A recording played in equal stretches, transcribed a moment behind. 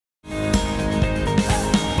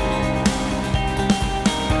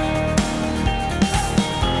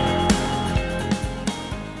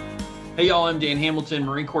Hey y'all, I'm Dan Hamilton,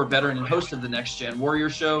 Marine Corps veteran and host of the Next Gen Warrior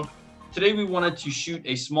Show. Today we wanted to shoot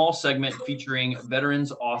a small segment featuring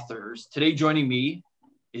veterans authors. Today joining me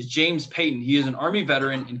is James Payton. He is an Army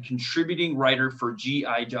veteran and contributing writer for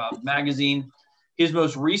GI Jobs magazine. His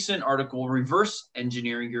most recent article, Reverse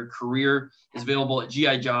Engineering Your Career, is available at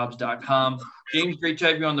gijobs.com. James, great to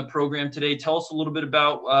have you on the program today. Tell us a little bit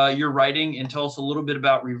about your writing and tell us a little bit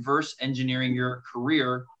about reverse engineering your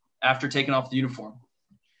career after taking off the uniform.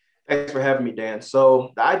 Thanks for having me, Dan.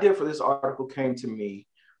 So the idea for this article came to me.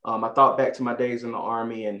 I thought back to my days in the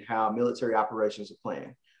Army and how military operations are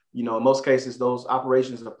planned. You know, in most cases, those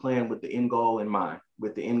operations are planned with the end goal in mind,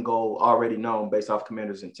 with the end goal already known based off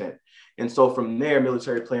commander's intent. And so from there,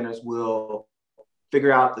 military planners will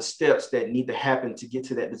figure out the steps that need to happen to get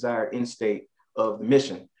to that desired end state of the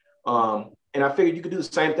mission. And I figured you could do the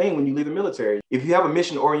same thing when you leave the military. If you have a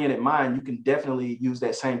mission-oriented mind, you can definitely use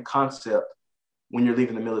that same concept when you're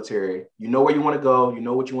leaving the military. You know where you want to go, you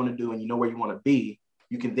know what you want to do, and you know where you want to be.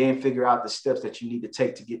 You can then figure out the steps that you need to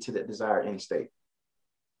take to get to that desired end state.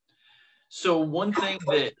 So one thing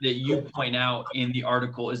that you point out in the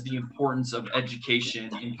article is the importance of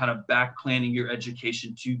education and kind of back planning your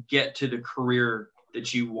education to get to the career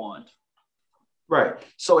that you want. Right.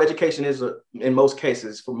 So education is, in most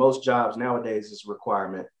cases, for most jobs nowadays, is a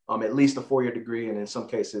requirement. At least a 4-year degree, and in some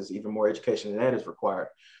cases, even more education than that is required.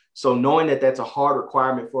 So knowing that that's a hard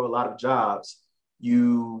requirement for a lot of jobs,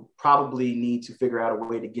 you probably need to figure out a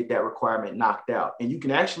way to get that requirement knocked out. And you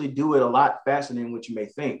can actually do it a lot faster than what you may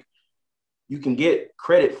think. You can get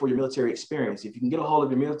credit for your military experience. If you can get a hold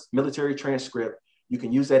of your military transcript, you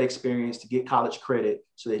can use that experience to get college credit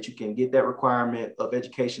so that you can get that requirement of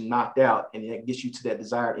education knocked out, and that gets you to that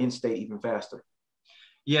desired end state even faster.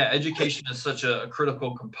 Yeah, education is such a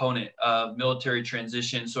critical component of military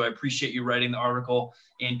transition. So I appreciate you writing the article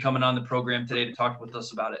and coming on the program today to talk with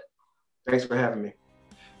us about it. Thanks for having me.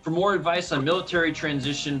 For more advice on military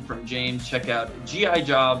transition from James, check out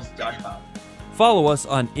gijobs.com. Follow us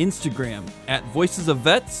on Instagram at Voices of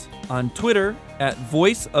Vets, on Twitter at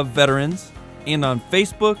Voice of Veterans, and on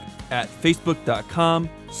Facebook at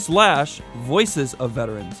facebook.com/Voices of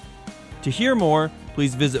Veterans. To hear more,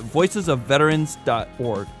 please visit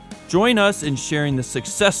voicesofveterans.org. Join us in sharing the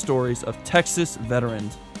success stories of Texas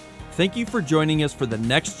veterans. Thank you for joining us for the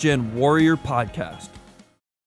Next Gen Warrior podcast.